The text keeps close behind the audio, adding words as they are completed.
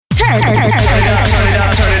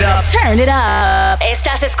Turn it up.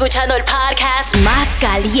 Estás escuchando el podcast más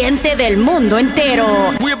caliente del mundo entero.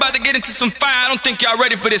 We're about to get into some fire. I don't think y'all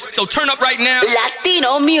ready for this, so turn up right now.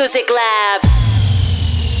 Latino Music Lab.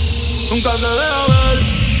 Nunca se deja ver,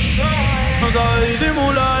 no sabe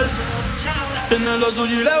disimular. Tiene lo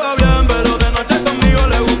suyo y le va bien, pero de noche conmigo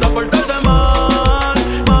le gusta portarse mal.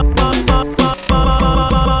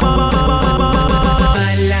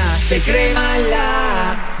 Mala, se cree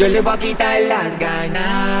mala, yo le voy a quitar las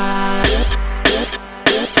ganas.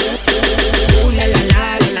 La la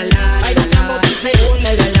la la la la la la, dice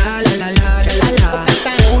la la la la la la la la,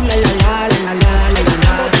 la la la la la la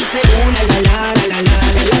la, dice la la la la la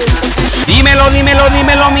la la. Dímelo, dímelo,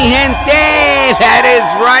 dímelo, mi gente. That is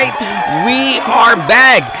right. We are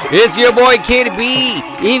back. It's your boy Kid B.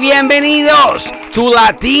 Y bienvenidos to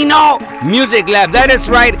Latino Music Lab. That is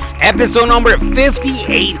right. Episode number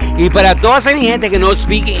 58. Y para toda esa gente que no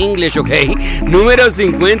speak English, ok. Número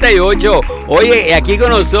 58. Oye, aquí con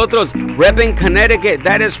nosotros, repping Connecticut.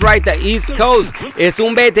 That is right. The East Coast. Es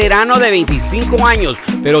un veterano de 25 años.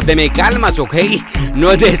 Pero te me calmas, ok.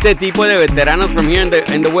 No es de ese tipo de veteranos from here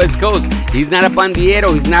in the West Coast. He's not a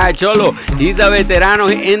pandiero. He's not a cholo. He's a veterano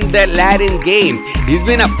in the Latin game. He's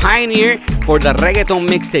been a pioneer for the reggaeton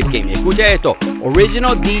mixtape game. Escucha esto.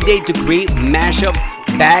 Original DJ to create mashups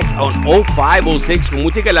back on 05, 06 con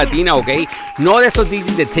música latina, ok? No de esos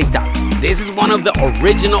DJs de TikTok. This is one of the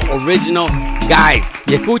original guys.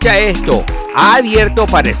 Y escucha esto. Ha abierto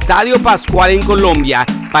para Estadio Pascual en Colombia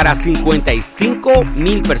para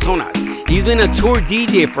 55,000 personas. He's been a tour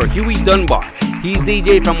DJ for Huey Dunbar. He's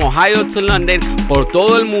DJ from Ohio to London, por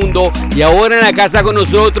todo el mundo. Y ahora en la casa con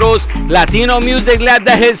nosotros, Latino Music Lab,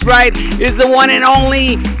 that is right, is the one and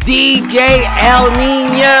only DJ El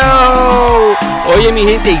Niño. Oye, mi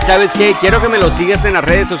gente, ¿y sabes qué? Quiero que me lo sigas en las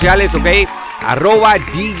redes sociales, ¿ok? @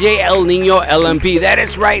 DJ El Niño LMP. That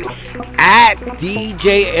is right, @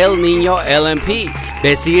 DJ El Niño LMP.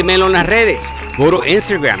 Ve, síguemelo en las redes. Go to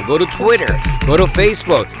Instagram, go to Twitter, go to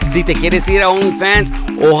Facebook. Si te quieres ir a OnlyFans,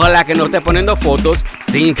 ojalá que no estés poniendo fotos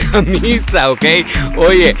sin camisa, ¿ok?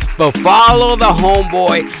 Oye, but follow the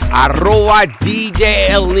homeboy, @ DJ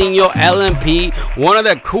El Niño LMP. One of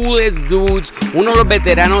the coolest dudes, uno de los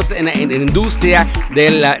veteranos en la industria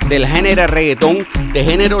del género reggaetón, de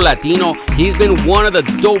género latino. He's been one of the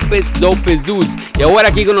dopest dudes. Y ahora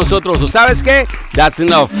aquí con nosotros, ¿sabes qué? That's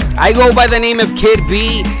enough. I go by the name of Kid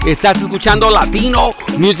B. Estás escuchando Latino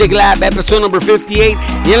Music Lab, episode number 58.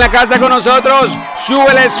 Y en la casa con nosotros,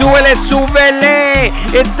 súbele, súbele, súbele.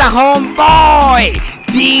 It's the homeboy,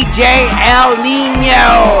 DJ El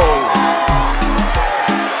Niño.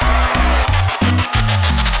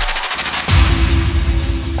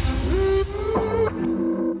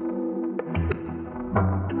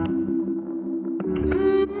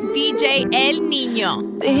 DJ El Niño.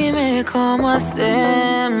 Dime cómo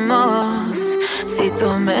hacemos. Si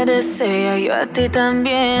tú me deseas, yo a ti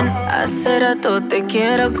también. Hace rato te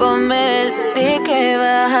quiero comer. Di qué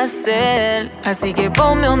vas a hacer. Así que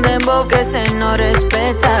ponme un dembow que se no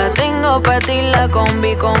respeta. Tengo pa' ti la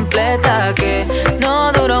combi completa. Que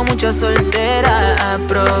no duró mucho soltera.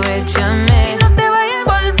 Aprovechame. No te vayas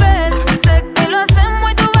a volver. Sé que lo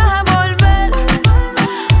hacemos y tú vas a volver.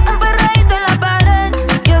 Un perreíto en la pared.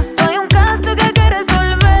 Yo soy un caso que hay que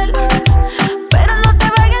resolver. Pero no te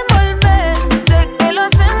vayas a volver. Sé que lo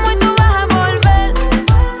hacemos y tú vas a volver.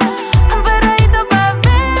 Un perreíto pa'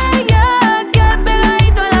 bella, quedar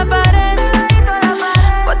pegadito a la pared.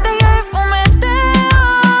 Botella de fumeteo,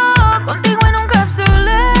 contigo en un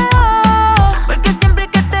capsuleo. Porque siempre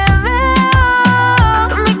que te veo,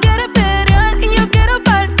 tú me quieres pelear y yo quiero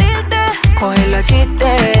partirte. Cógelo a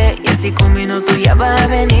chiste, y así con minutos ya vas a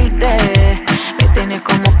venirte. Me tienes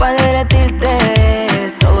como pa' derretirte.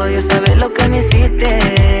 Solo Dios sabe lo que me hiciste.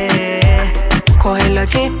 Cógelo a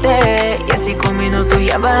chiste, y así con minutos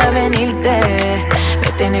ya vas a venirte.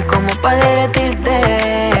 Me tienes como pa'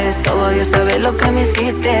 derretirte. Solo Dios sabe lo que me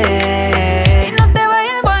hiciste. Y no te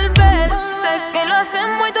vayas a volver. Sé que lo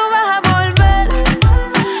hacemos y tú vas a volver.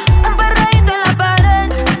 Un perreíto en la pared.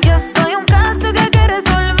 Yo soy un caso que hay que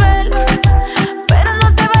resolver. Pero no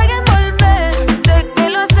te vayas a volver. Sé que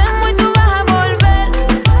lo hacemos y tú vas a volver.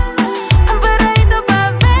 Un perreíto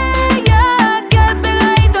pa' bella, quedar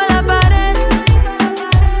pegadito a la pared.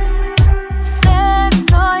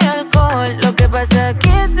 Sexo y alcohol, lo que pasa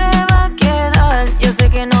aquí se va a quedar. Yo sé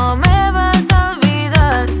que no me vas a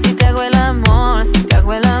olvidar. Si te hago el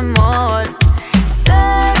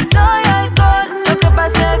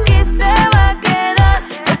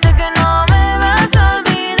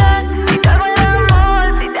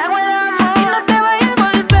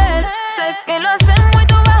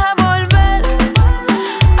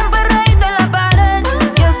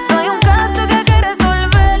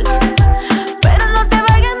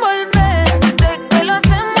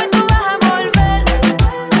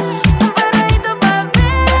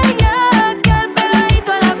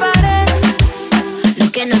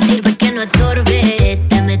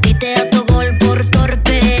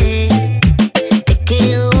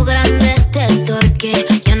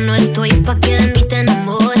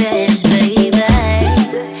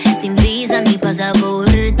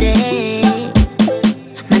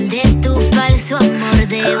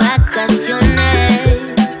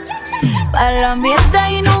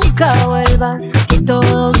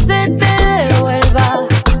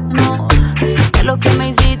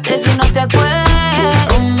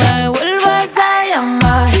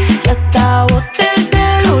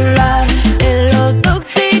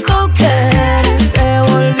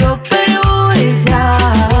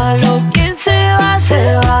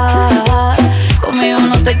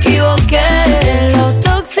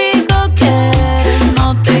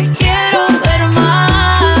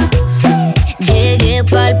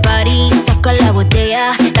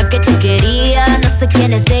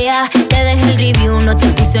bella. Te dejé el review, no te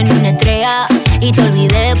puse ni una estrella. Y te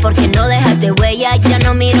olvidé porque no dejaste huella. Ya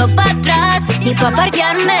no miro para atrás ni pa'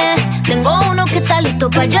 parquearme. Tengo uno que está listo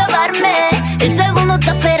para llevarme. El segundo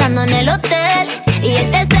está esperando en el hotel. Y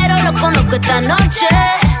el tercero lo conozco esta noche.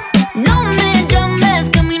 No me llames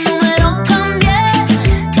que mi número cambié.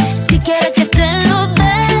 Si quieres que te lo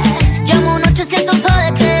dé, llamo un 800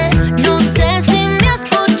 jódete. No sé si me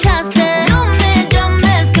escuchaste. No me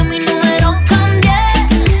llames que mi número cambié.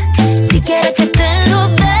 Si quieres que te lo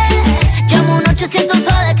dé, llamo un 800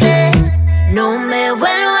 jódete. No me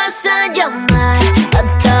vuelvas a llamar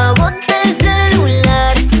hasta bote el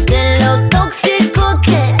celular. De lo tóxico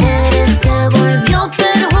que eres se volvió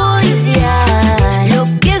perjudicial. Lo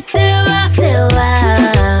que se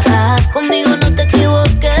va, conmigo no te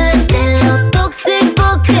equivoques. De lo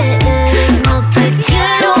tóxico que eres no te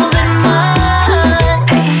quiero ver más.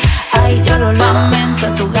 Ay, yo lo lamento,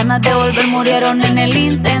 tus ganas de volver murieron en el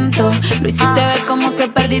intento. Lo hiciste ver como que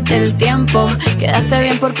perdiste el tiempo. Quedaste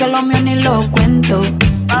bien porque lo mío ni lo cuento.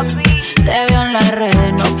 Te veo en las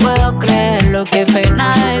redes, no puedo creerlo, qué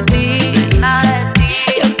pena de ti.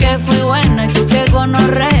 Yo que fui buena y tú que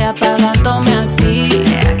gonorrea pagándome así.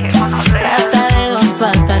 Rata de dos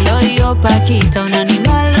patas, lo digo Paquita, un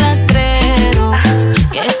animal rastrero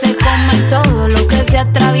que se come todo lo que se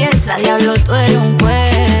atraviesa. Diablo, tú eres un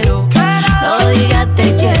cuero. No digas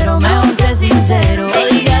te quiero, mejor sé sincero. No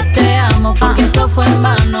digas te amo porque eso fue en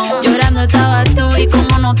vano. Llorando estabas tú y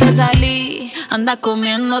como no te salí. Andas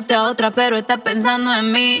comiéndote a otra pero estás pensando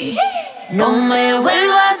en mí. No me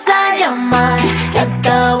vuelvas a llamar, que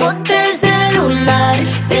hasta boté el celular.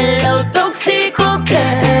 De lo tóxico que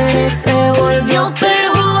eres se volvió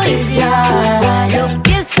perjudicial. Lo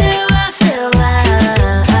que se va,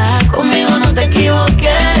 conmigo no te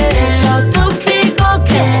equivoques. De lo tóxico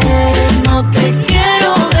que eres no te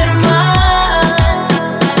quiero ver más.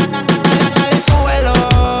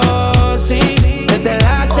 Súbelo, sí, desde el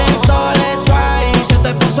ascensor eso ahí se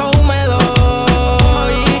te puso húmedo.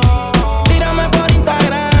 Tírame por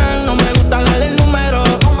Instagram, no me gusta darle el número.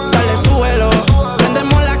 Dale, súbelo,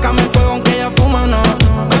 prendemos la cama en fuego aunque ella fuma o no.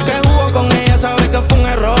 El que jugó con ella sabe que fue un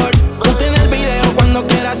error. Tú tienes el video cuando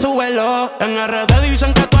quieras súbelo. En RD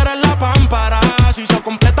dicen que tú eres la pámpara. Si se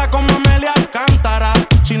completa como Amelia Alcántara.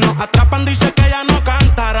 Si nos atrapan dice que ella no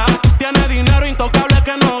cantará. Tiene dinero intocable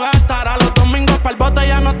que no gastará. Los domingos pa'l bote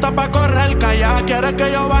ya no está pa' correr callá. Quiere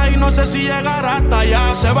que yo baje y no sé si llegará hasta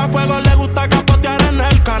allá. Se va a fuego, le gusta capotear en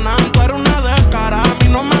el canal. Tú eres una descara, a mí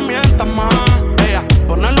no me mientas más. Ella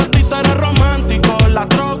pone los títeres románticos. La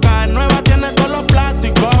troca es nueva, tiene todos los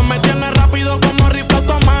plásticos. Me tiene rápido como rifle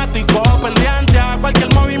automático. Pendiente a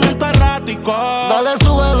cualquier movimiento errático. Dale,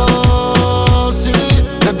 súbelo, sí,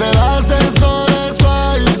 desde el ascensor eso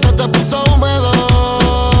ahí se te puso húmedo.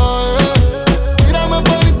 Tírame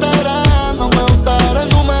por Instagram, no me gusta dar el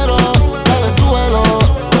número. Dale, súbelo,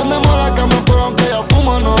 prendemos la cama en fuego aunque ella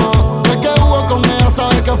fuma o no. El que jugó con ella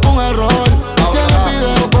sabe que fue un error. Tiene el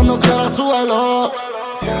video cuando quieras súbelo.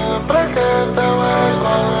 Siempre que te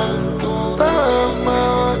vuelva a ver, tú te ves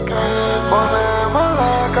mejor que ayer. Ponemos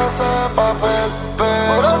la casa de papel,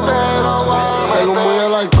 pero te lo voy a meter. El humo y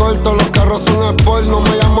el alcohol, todos los carros son sport. No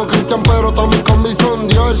me llamo Cristian, pero todas mis combis son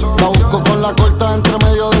Dior. La busco con la corta entre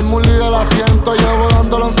medio del muli y del asiento. Llevo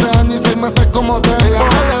dándole 11 años y 6 meses como tengo. Ella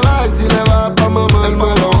no le va y si le va pa'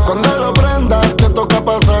 mamármelo. Cuando lo prenda, te toca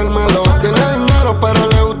pasármelo. Tiene dinero, pero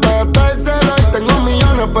le gusta gastárselo. Y tengo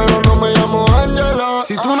millones, pero no me llamo Ángelo.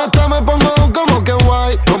 Si tú no estás, me pongo como que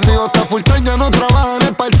guay. Conmigo está full time, ya no trabaja en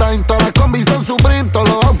el part-time. Todas las combis son Supreme, todos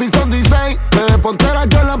los outfits son design. Bebé, ponte la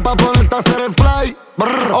Jordan pa' ponerte a hacer el fly.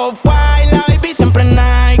 Off-white, la baby siempre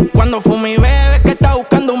Nike. Cuando fuma y bebe que está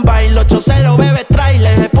buscando un baile. 8 se lo bebe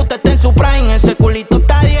trailer, de puta está en su prime. Ese culito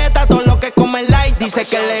está a dieta, todo lo que come light. Dice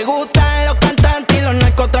que le gustan los cantantes y los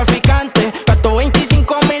narcotraficantes. Gastó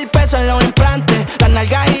 25,000 pesos en los implantes. La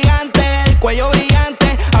nalga gigante, el cuello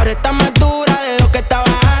brillante. Ahora está más dura de lo que estaba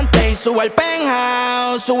antes. Y sube al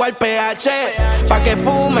penthouse, sube al PH. Pa' que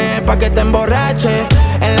fume, pa' que te emborrache.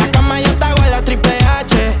 En la cama yo te hago la triple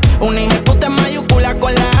H. Una hijeputa en mayúscula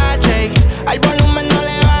con la H. Al volumen no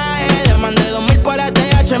le baje. Le mandé 2,000 por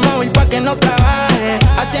ATH móvil pa' que no trabaje.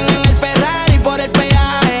 A 100 en el Ferrari por el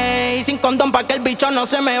peaje. Y sin condón pa' que el bicho no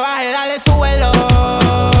se me baje. Dale, súbelo,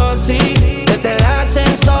 sí. Desde el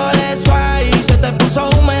ascensor eso ahí se te puso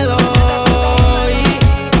húmedo.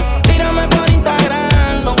 Tírame por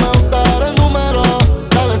Instagram, no me gusta dar el número.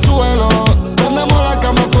 Dale, súbelo, prendemos la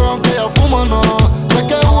cama en fuego aunque ella fuma o no. El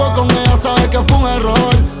que jugó con ella sabe que fue un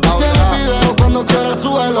error. Tiene el video cuando quieras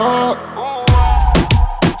súbelo.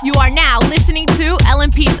 You are now listening to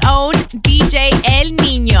LMP's own DJ El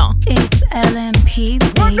Niño. It's LMP,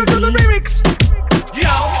 baby. the remix. Yo,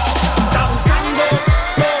 está abusando.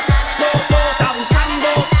 Está abusando.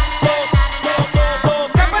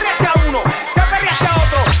 Te perreaste a uno, te perreaste a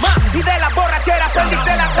otro. Más, y de la borrachera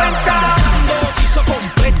perdiste la cuenta. Abusando, se hizo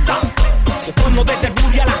completa. Se pongo desde el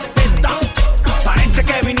burro a las tetas. Parece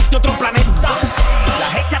que viniste a otro planeta.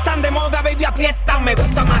 Las hechas están de moda, baby, aprieta. Me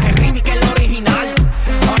gusta más el remix que el original.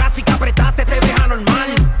 Ahora sí que apretaste, te deja normal.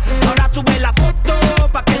 Ahora sube la foto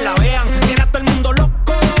pa' que la vean. Tiene a todo el mundo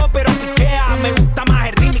loco, pero piquea. Me gusta más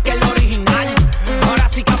el remix que el original. Ahora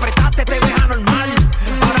sí que apretaste, te deja normal.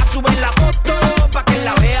 Ahora sube la foto pa' que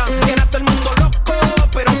la vean. Tiene a todo el mundo loco,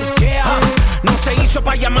 pero piquea. No se hizo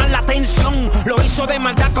pa' llamar la atención. Lo hizo de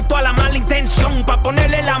maldad con toda la mala intención. Pa'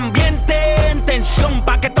 ponerle el ambiente en tensión.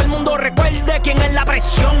 Pa' que todo el mundo recuerde quién es la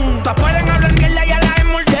presión. Todas pueden hablar mierda y a la vez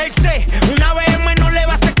morderse. Una BM no le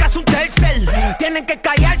va a hacer caso un tercer. Tienen que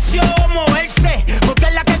callarse o moverse. Porque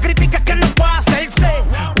es la que critica es que no puede hacerse.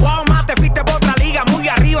 Wow, ma, te fuiste por otra liga muy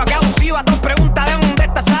arriba. Que abusiva, tú preguntas de dónde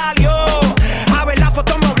esta salió. A ver, las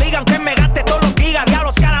fotos me obligan que me gaste todos los gigas.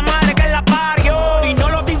 Diablo sea la madre que la parió. Y no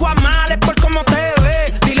lo digo a mal, es por cómo te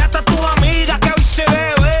ves. Dile hasta a tu amiga que hoy se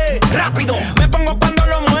bebe. Rápido, me pongo cuando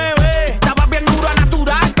lo mueve. Estaba bien duro a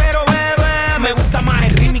natural, pero bebé. Me gusta más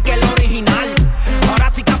el remix que el original. Ahora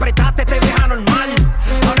sí que apretaste, te deja normal.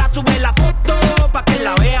 Ahora sube la foto pa' que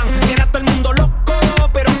la vean. Tiene a todo el mundo loco,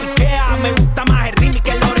 pero piquea. Me gusta más el remix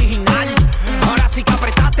que el original. Ahora sí que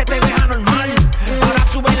apretaste, te deja normal. Ahora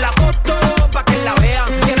sube la foto pa' que la vean.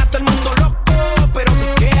 Tiene a todo el mundo loco, pero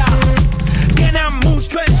piquea. Tiene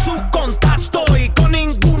mucho en su contacto y con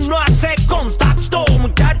ninguno hace contacto.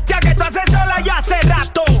 Muchacha que tú haces sola ya hace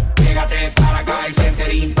rato. Pégate para acá y siente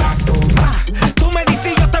el impacto. Tú me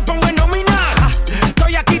dices y yo te pongo en nómina.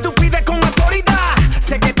 Estoy aquí, tú pides con autoridad.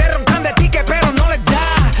 Sé que te roncan de ticket, pero no les da.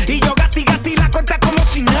 Y yo gati la cuenta como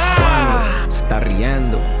si nada. Se está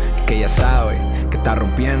riendo, es que ella sabe que está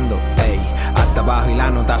rompiendo. Ey, hasta abajo y la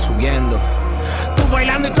nota subiendo. Tú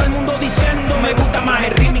bailando y todo el mundo diciendo me gusta más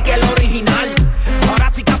el remix que el original. Ahora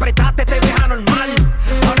sí que apretaste, te deja normal.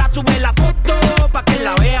 Ahora sube la foto pa' que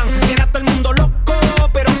la vean. Tiene a todo el mundo loco,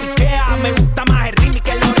 pero piquea. Me gusta más el remix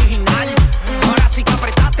que el original. Ahora sí que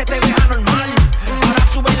apretaste, te deja normal. Ahora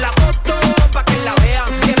sube la foto pa' que la vean.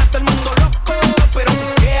 Tiene a todo el mundo loco, pero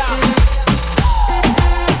piquea.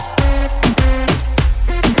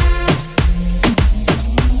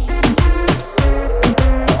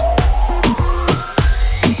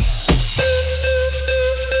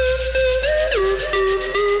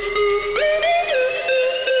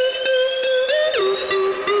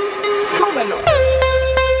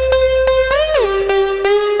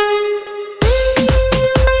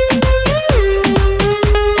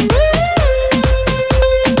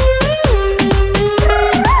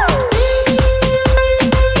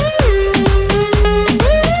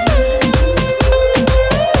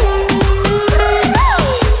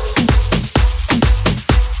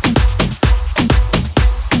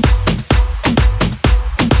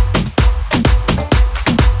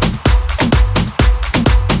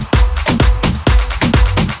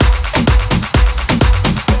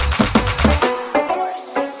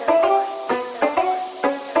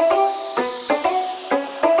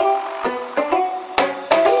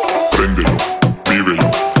 Préndelo, vívelo,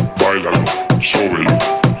 báilalo, sóbelo.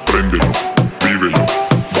 Préndelo, vívelo,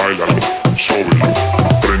 báilalo, sóbelo.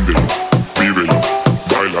 Préndelo, vívelo,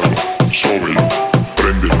 báilalo, sóbelo.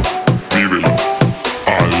 Préndelo, vívelo,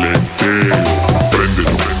 aleteo.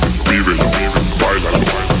 Préndelo, vívelo, báilalo,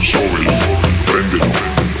 sóbelo. Préndelo,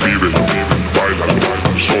 vívelo, báilalo,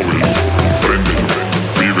 sóbelo. Préndelo,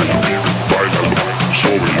 vívelo, báilalo,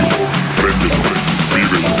 sóbelo. Préndelo,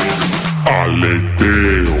 vívelo,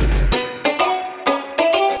 aleteo.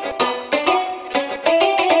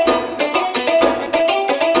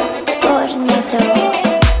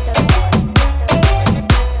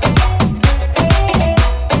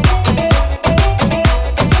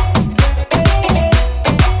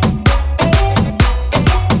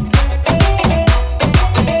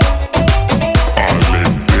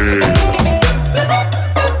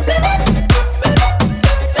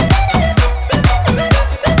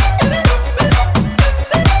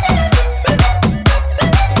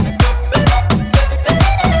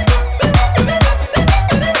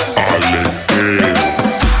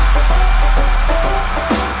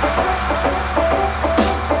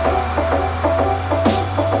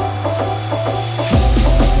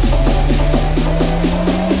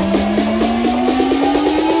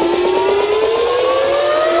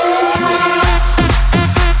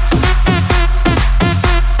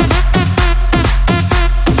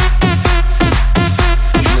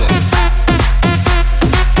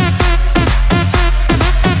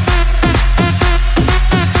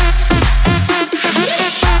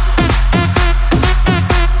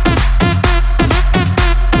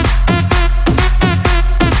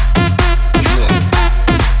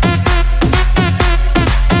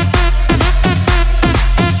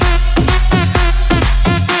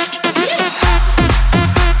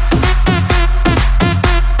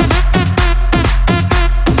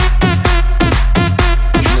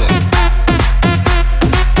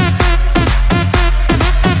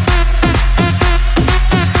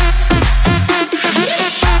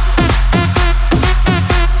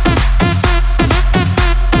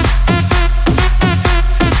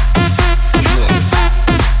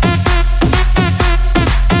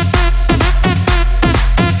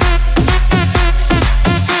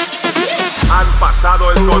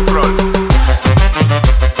 pasado el control.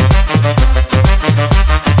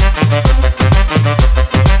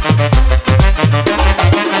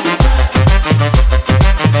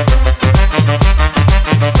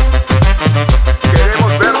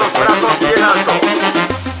 Queremos ver los brazos bien alto.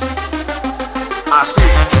 Así.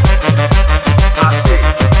 Así.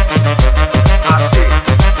 Así.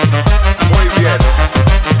 Muy bien.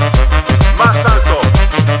 Más alto.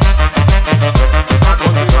 A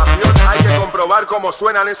continuación hay que comprobar cómo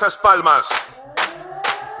suenan esas palmas.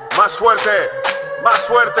 Más fuerte. Más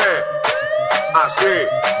fuerte. Así.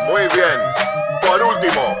 Muy bien. Por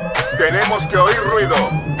último, tenemos que oír ruido.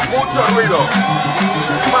 Mucho ruido.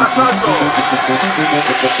 Más alto.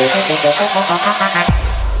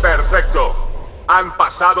 Perfecto. Han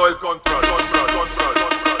pasado el control.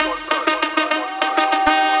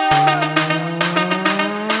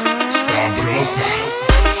 Sabrosa.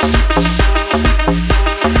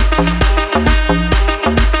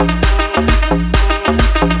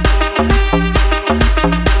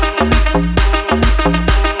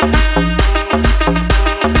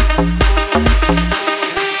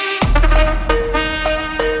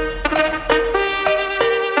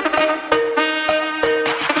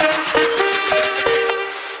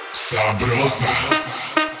 Sabrosa.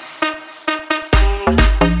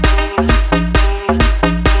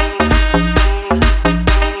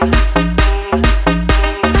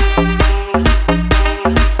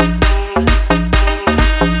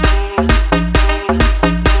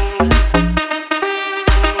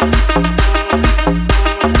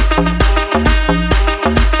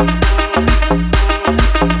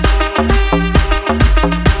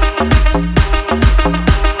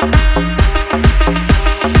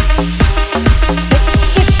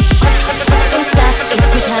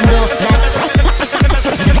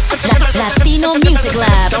 Latino Music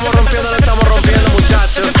Lab. Estamos rompiendo,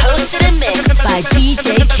 muchachos. Hosted and mixed by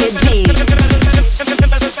DJ Kid B.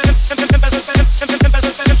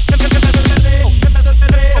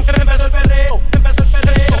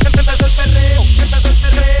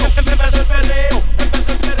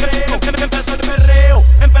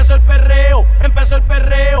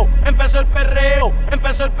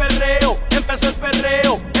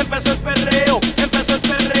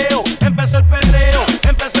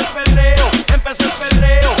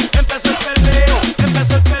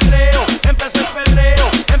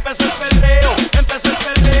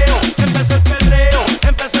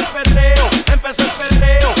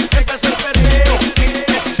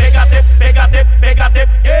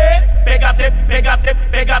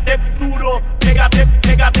 Pégate.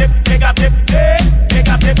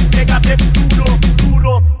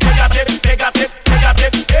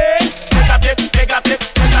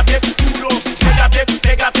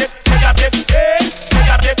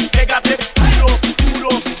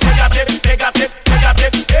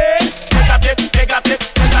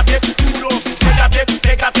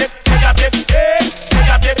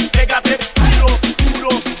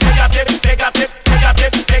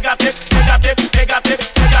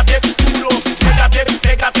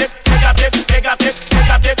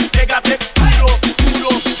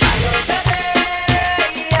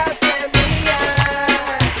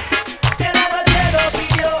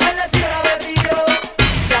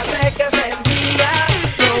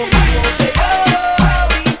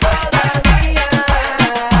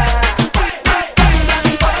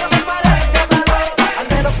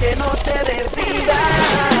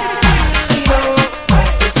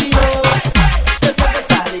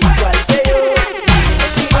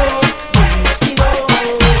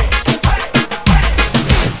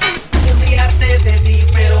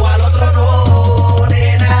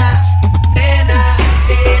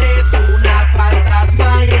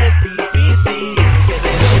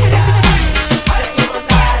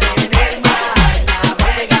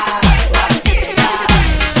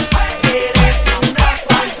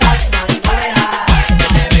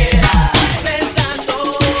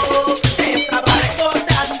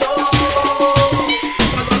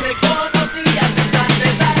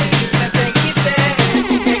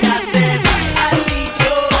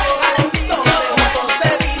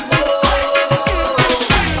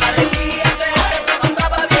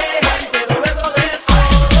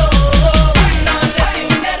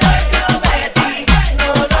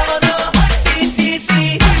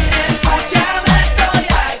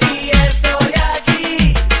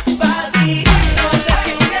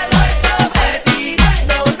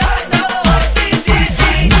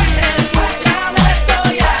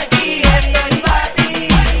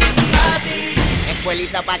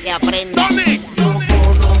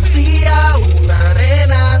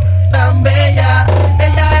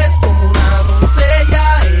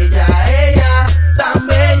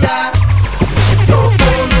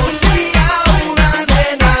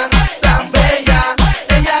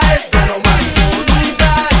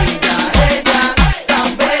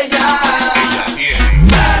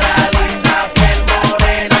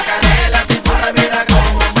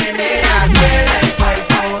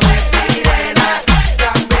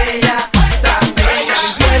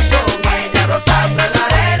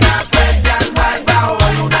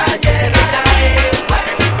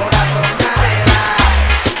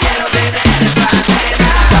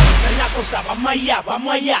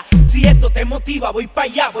 allá. Si esto te motiva, voy pa'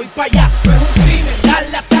 allá, voy pa' allá. No es un crimen,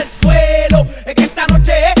 darle hasta el suelo. Es que esta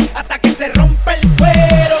noche es hasta que se rompa el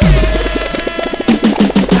cuero.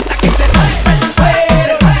 Hasta que se rompa el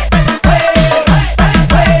cuero.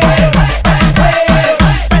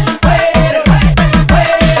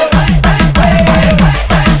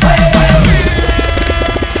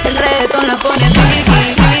 El reggaetón la pone friki,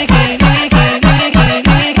 friki, friki, friki, friki,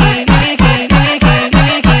 friki, friki, friki, friki,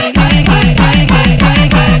 friki, friki, friki,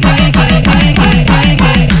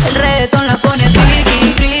 friki. El reggaetón la pone friki,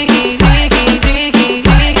 friki, friki, friki,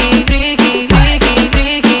 friki, friki, friki,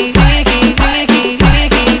 friki, friki, friki, friki,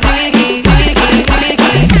 friki, friki,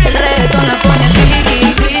 friki. El reggaetón la pone friki,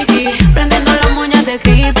 friki, prendiendo las moñas de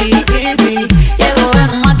creepy, creepy. Llegó en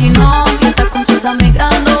un maquinón y está con sus amigas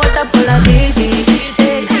dando vueltas por la city.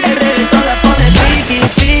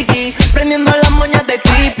 Prendiendo las moñas de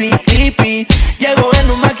creepy, creepy. Llegó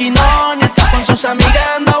en un maquinón y está con sus amigas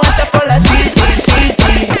dando vueltas por la city,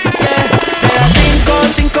 city. Yeah. De las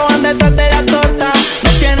 5 van detrás de la torta.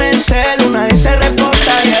 No tienen cel, una vez se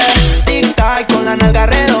reporta, yeah. Tic-tac con la nalga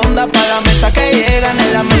redonda pa' la mesa que llegan,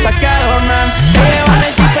 en la mesa que adornan. Se llevan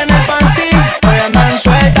el tip en el panty. Hoy andan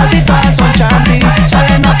sueltas y todas son chanty.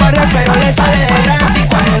 Salen a parrear pero les sale de gratis.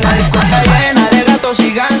 Cuando la disco está llena de gatos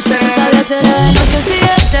y gánsteres. Sale ser de noche,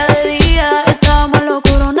 siete de día. Estábamos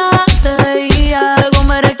locos, nada te veía. Luego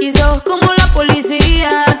me requisó como la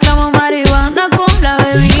policía. Clamo marihuana con la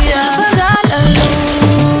bebida. Apaga la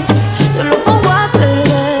luz, yo lo pongo a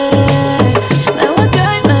perder. Me volteó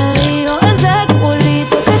y me dijo, ese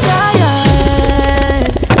culito que traes.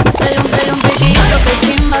 Le dio un piquito que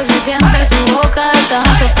chimba se siente su boca. De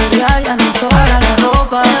tanto pelear ya no sobra la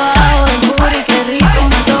ropa. Debajo del booty, qué rico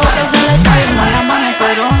me toca. Se le encima la mano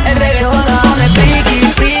pero el reggaetón la pone friki,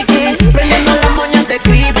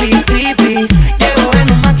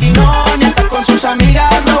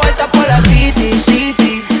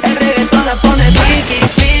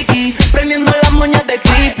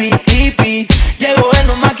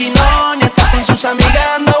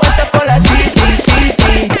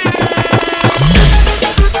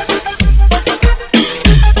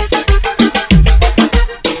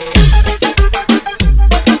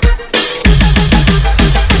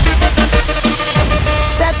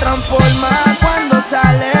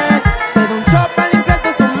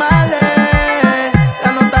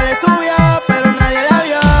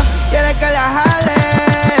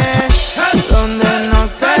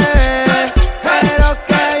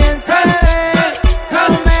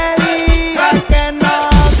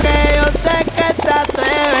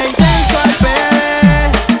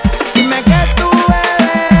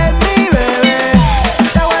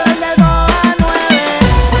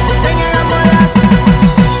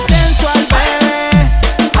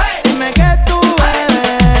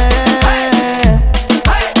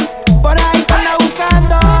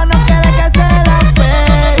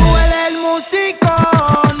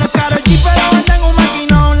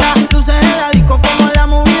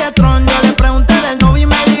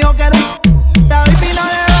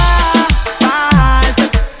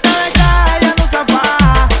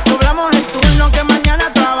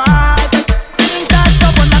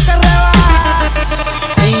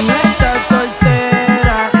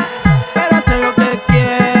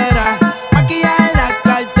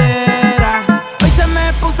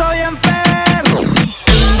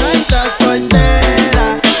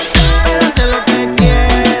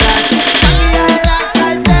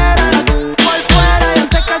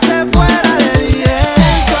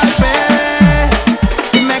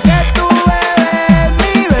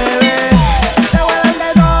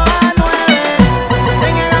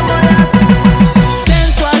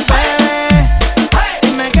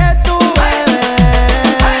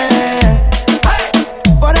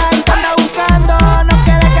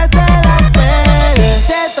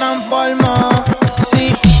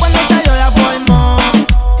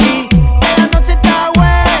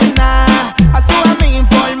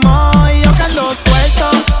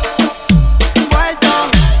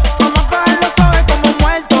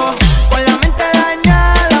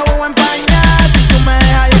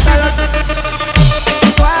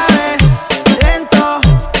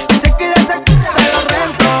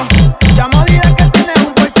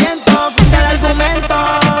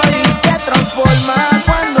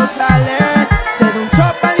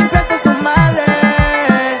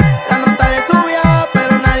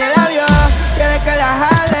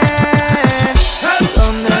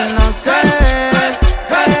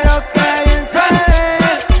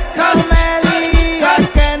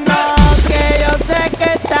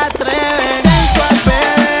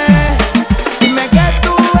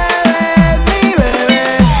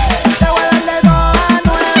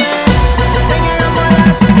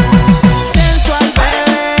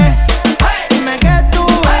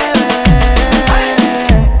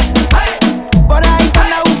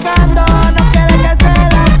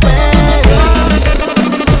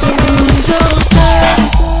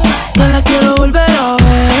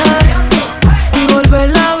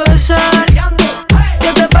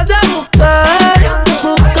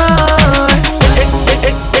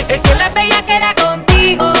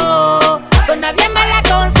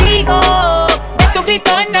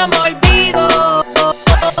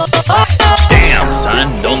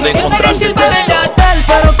 contrastes de esto.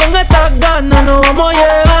 Pero con estas ganas no vamos a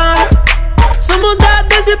llegar. Somos tan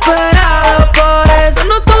desesperados, por eso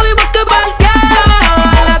no tuvimos que parquear.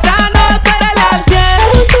 La gana que la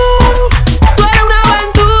siento. Tú eres una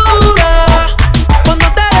aventura cuando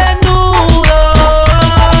te desnudo.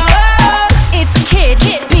 It's Kid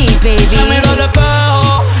B, baby. Se miró al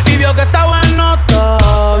espejo y vio que está buenota.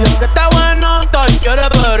 Vio que está buenota y quiere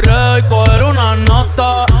perrear y coger una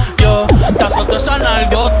nota. Yo te azoto esa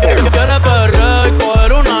nalgota. Quiere perrear y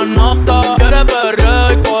coger una nota. Quiere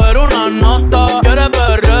perrear y coger una nota. Quiere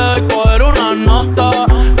perrear y coger una nota.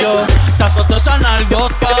 Yo te azoto esa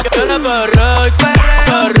nalgota. Quiere perrear y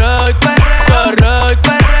perrear y perrear y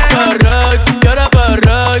perrear y quiere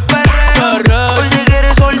perrear y perrear. Hoy si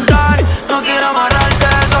quiere soltar, no quiere amarrarse,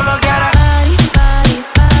 solo quiere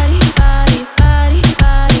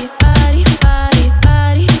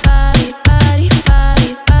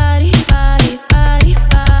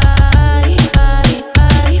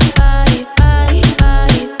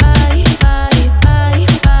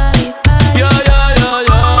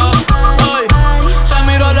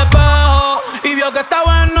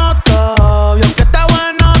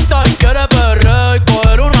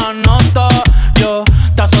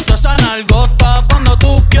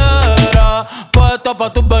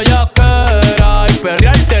pa' tus bellaqueras y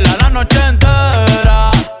perreártela la noche entera.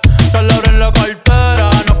 Solo abren la cartera,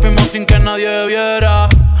 nos fuimos sin que nadie viera.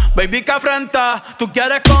 Baby, que afrenta, tú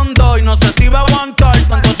quieres con dos y no sé si va a aguantar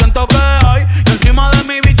tanto siento que hay. Y encima de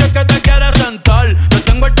mi bicho es que te quieres sentar. Te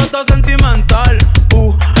tengo el toto sentimental.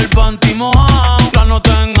 El panty mojado, la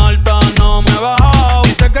nota en alta no me he bajado.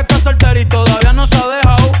 Dice que está soltera y todavía no se ha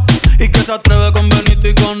dejado. Y que se atreve con Benito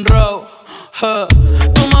y con Raw.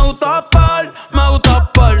 Tú me gustas par,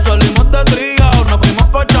 salimos de Trigao, nos fuimos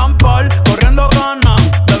pa' champar, corriendo ganas,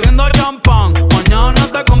 bebiendo champán. Mañana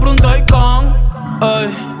te compro un Taycan.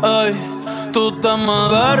 Ay, ay, tú te me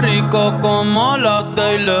ves rico como las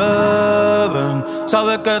de Eleven.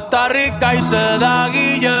 Sabes que está rica y se da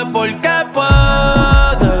guille porque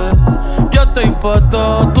puede. Yo estoy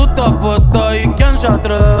puesto, tú estás puesta y ¿quién se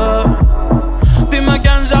atreve? Dime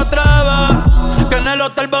quién se atreve. Que en el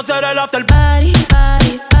hotel va a ser el after party,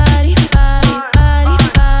 party, party, party, party,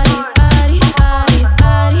 party, party, party, party,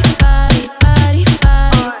 party,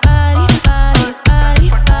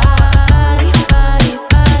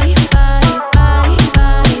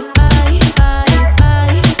 party, party,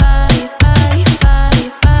 party, party,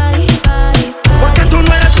 party, party. Porque tú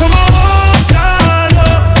no eres como otra, no,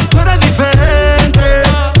 tú eres diferente.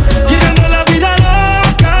 Viviendo la vida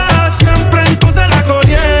loca, siempre en contra de la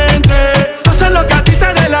corriente. Haces lo que a ti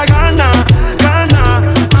te dé la gana, gana.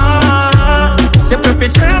 Siempre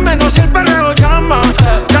pichea menos si el perreo llama,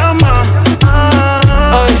 llama.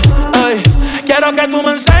 Ay, ay, quiero que tú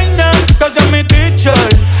me enseñes que seas mi teacher.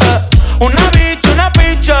 Una bitch, una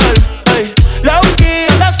pitcher. Ay, la Uki,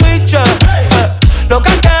 la switcher. Lo que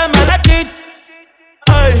me la chit.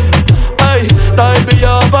 Ay, ay, la baby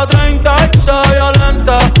ya va pa' 30 y soy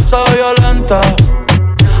violenta, soy violenta.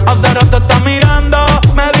 Hace rato está mirando,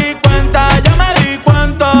 me di cuenta, ya me di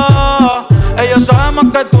cuenta. Ellos sabemos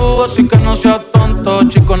que tú, así que no seas tonto,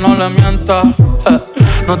 chico, no le mientas.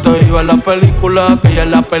 No te digo en la película, que ella es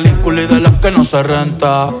la película y de las que no se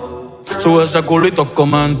renta. Sube ese culito,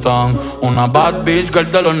 comentan. Una bad bitch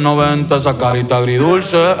girl de los 90. Esa carita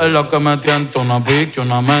agridulce es la que me tienta. Una bitch y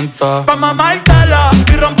una menta. Pa' mamártela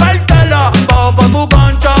y rompértela. Bajo pa' tu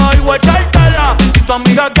cancha y guachártela. Si tu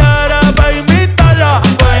amiga quiere, ve invítala.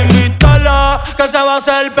 Ve invítala. Que se va a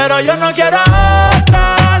hacer, pero yo no quiero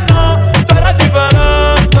otra, no. Tú eres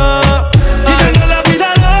diferente. Viviendo la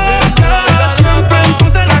vida loca, siempre en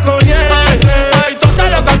contra de la corriente. Ay, tú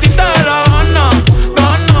sabes lo que a ti te dé la gana,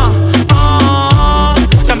 gana.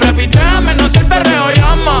 Siempre pichea menos si el perreo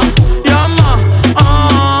llama, llama.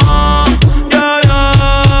 Yeah,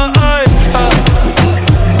 yeah, ay,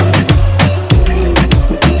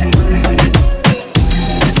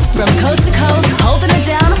 From coast to coast, holding it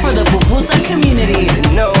down for the pupusa community.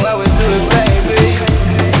 You know how we do it, baby.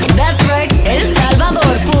 That's right, El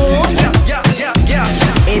Salvador, fool.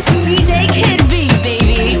 It's DJ Kid B,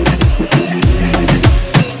 baby.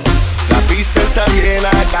 La pista está llena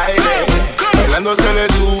de baile, bailando se le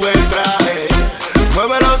sube el traje.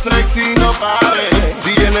 Muévelo sexy, no pare.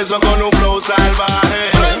 DJ Nelson con un flow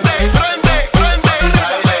salvaje. Prende, prende, prende,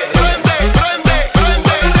 baile. Prende, prende,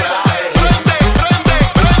 prende, baile. Prende, prende,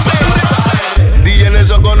 prende, baile. DJ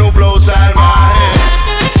Nelson con un flow salvaje.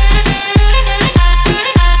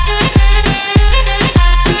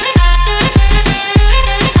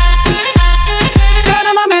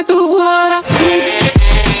 Mame tú ahora.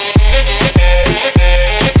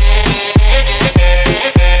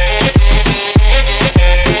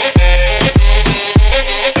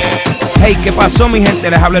 ¿Qué pasó, mi gente?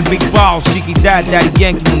 Les habla el Big Boss, Chiquitá, Daddy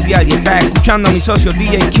Yankee Mundial. Y estás escuchando a mi socio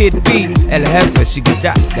DJ Kid B, el jefe,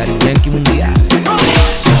 Chiquitá, Daddy Yankee Mundial.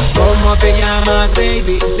 ¿Cómo te llamas,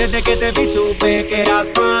 baby? Desde que te vi supe que eras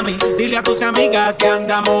pa' mí. Dile a tus amigas que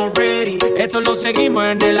andamos ready. Esto lo seguimos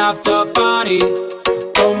en el after party.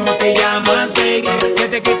 ¿Cómo te llamas, baby?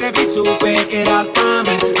 Desde que te vi supe que eras pa'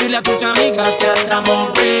 mí. Dile a tus amigas que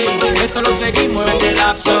andamos ready. Esto lo seguimos en el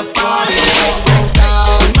after party. Con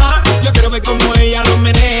calma, yo quiero ver cómo ella lo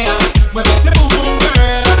menea. Mueve ese boom boom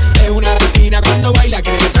girl. Es una asesina cuando baila,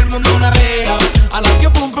 quiere que todo el mundo la vea. I like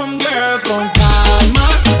your boom boom girl. Con calma,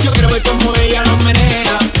 yo quiero ver cómo ella lo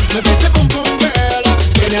menea. Mueve ese boom boom girl.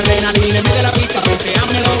 Tiene adrenalina, mete la pista,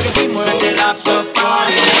 penteame lo que hicimos en el after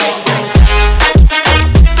party.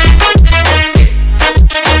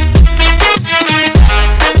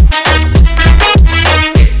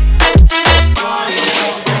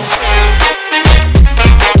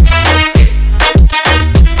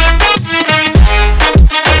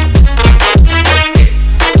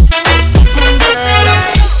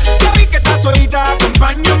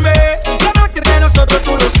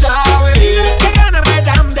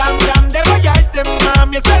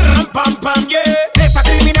 Pam, pam, yeah. Esa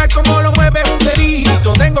criminal como lo mueve es un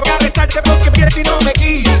delito. Tengo que arrestarte porque pierdes y no me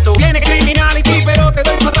quito. Tienes criminality pero te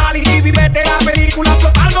doy fatality. Vivete la película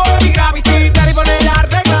flotando en mi gravity. Dale y pone la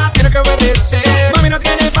regla, tienes que obedecer. Mami no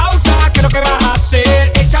tiene pausa, ¿qué es lo que vas a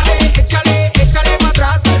hacer? Échale, échale, échale para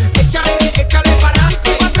atrás. Échale, échale para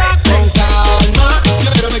adelante, para atrás. Con calma,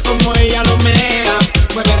 yo quiero ver cómo ella lo menea.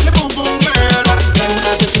 Mueve ese boom boom girl. Es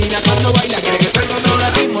una asesina cuando baila, quiere que todo el mundo la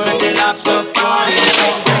ritmo en el after party.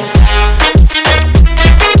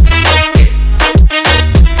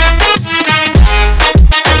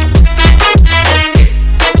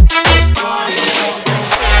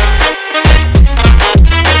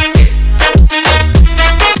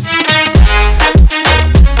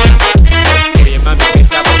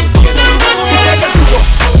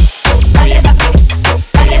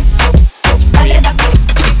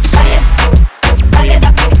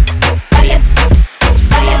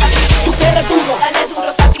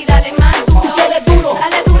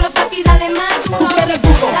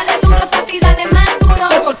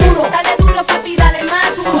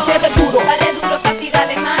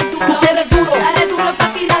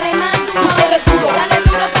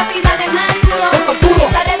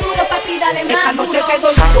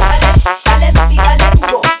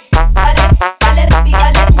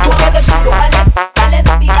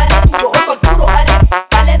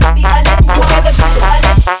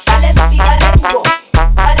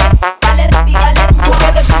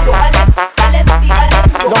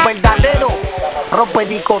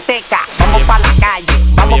 Discoteca, vamos pa' la calle,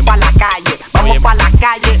 vamos pa' la calle, vamos pa' la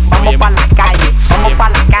calle, vamos pa' la calle, vamos pa'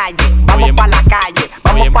 la calle, vamos pa' la calle,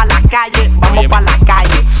 vamos pa' la calle, vamos pa' la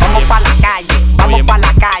calle, vamos pa' la calle, vamos pa'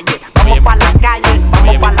 la calle, vamos pa' la calle,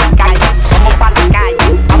 vamos pa' la calle, vamos pa' la calle,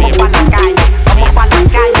 vamos pa' la calle, vamos pa' la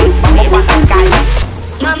calle, vamos pa' la calle.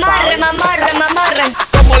 Mamarre, mamarre, mamarre.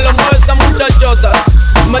 Como lo mueve esa muchachota,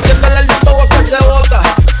 metiéndole el dembow a que se bota.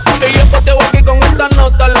 Y yo pateo aquí con esta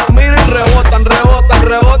nota, la miro y rebotan, rebotan,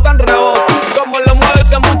 rebotan, rebotan. Como lo mueve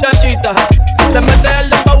esa muchachita, te metes el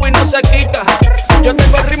dembow y no se quita. Yo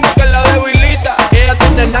tengo el ritmo que la debilita. Ella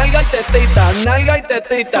tiene nalga y tetita, nalga y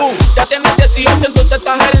tetita. Ya tienes 18, entonces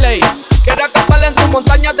estás en ley. Quiero acampar en tus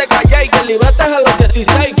montañas de calle y que libretes a los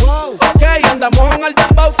 16. Ok, andamos en el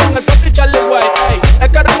dembow con el Patrick Charlie Way. Es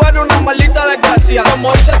que tú eres una maldita desgracia.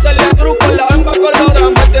 Como dice Celia Cruz con la bamba colorada.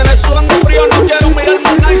 Me tiene sudando frío, no quiero mirar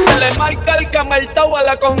más nada. Y se le marca el cameltao a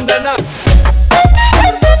la condena.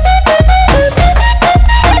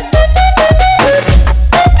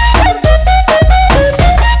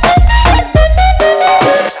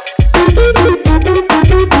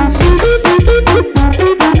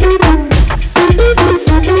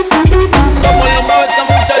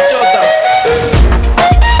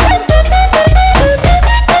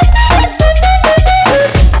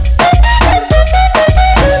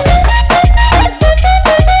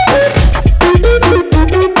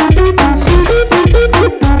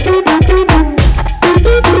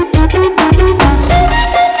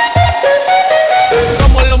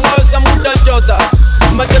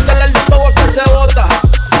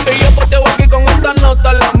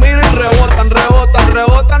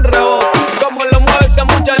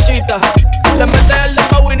 Te metes el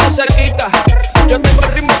dembow y no se quita. Yo tengo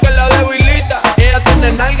el ritmo que la debilita. Ella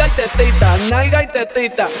tiene nalga y tetita, nalga y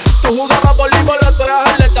tetita. Tú jugabas voleibol, tú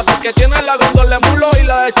eras atleta, porque tienes la gondola de mulo y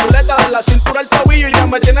la de chuleta. De la cintura al tobillo y ya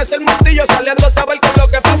me tienes el martillo, saliendo a saber qué es lo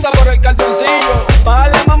que pasa por el calzoncillo.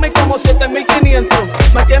 Bájale mami como 7500,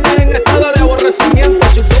 me tienes en estado de aborrecimiento.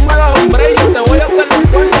 Si tú me das un break,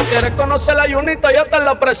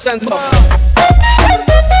 presento.